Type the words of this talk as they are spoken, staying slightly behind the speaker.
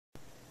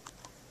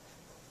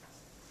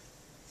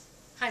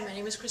Hi, my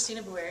name is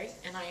Kristina Bouweiri,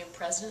 and I am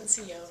President and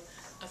CEO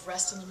of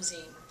Reston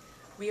Limousine.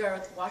 We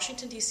are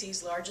Washington,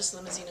 D.C.'s largest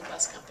limousine and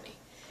bus company.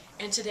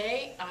 And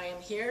today I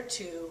am here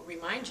to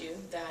remind you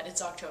that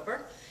it's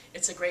October.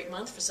 It's a great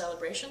month for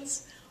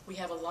celebrations. We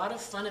have a lot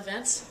of fun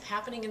events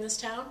happening in this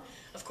town.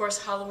 Of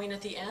course, Halloween at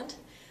the end.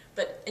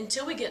 But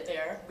until we get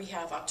there, we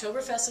have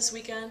Oktoberfest this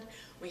weekend,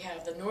 we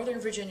have the Northern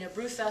Virginia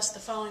Brew Fest the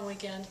following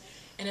weekend,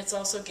 and it's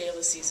also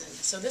gala season.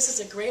 So this is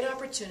a great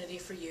opportunity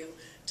for you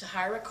to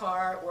hire a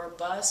car or a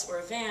bus or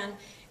a van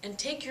and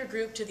take your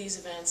group to these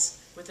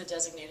events with a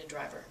designated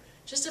driver.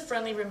 Just a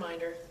friendly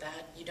reminder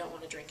that you don't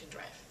want to drink and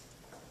drive.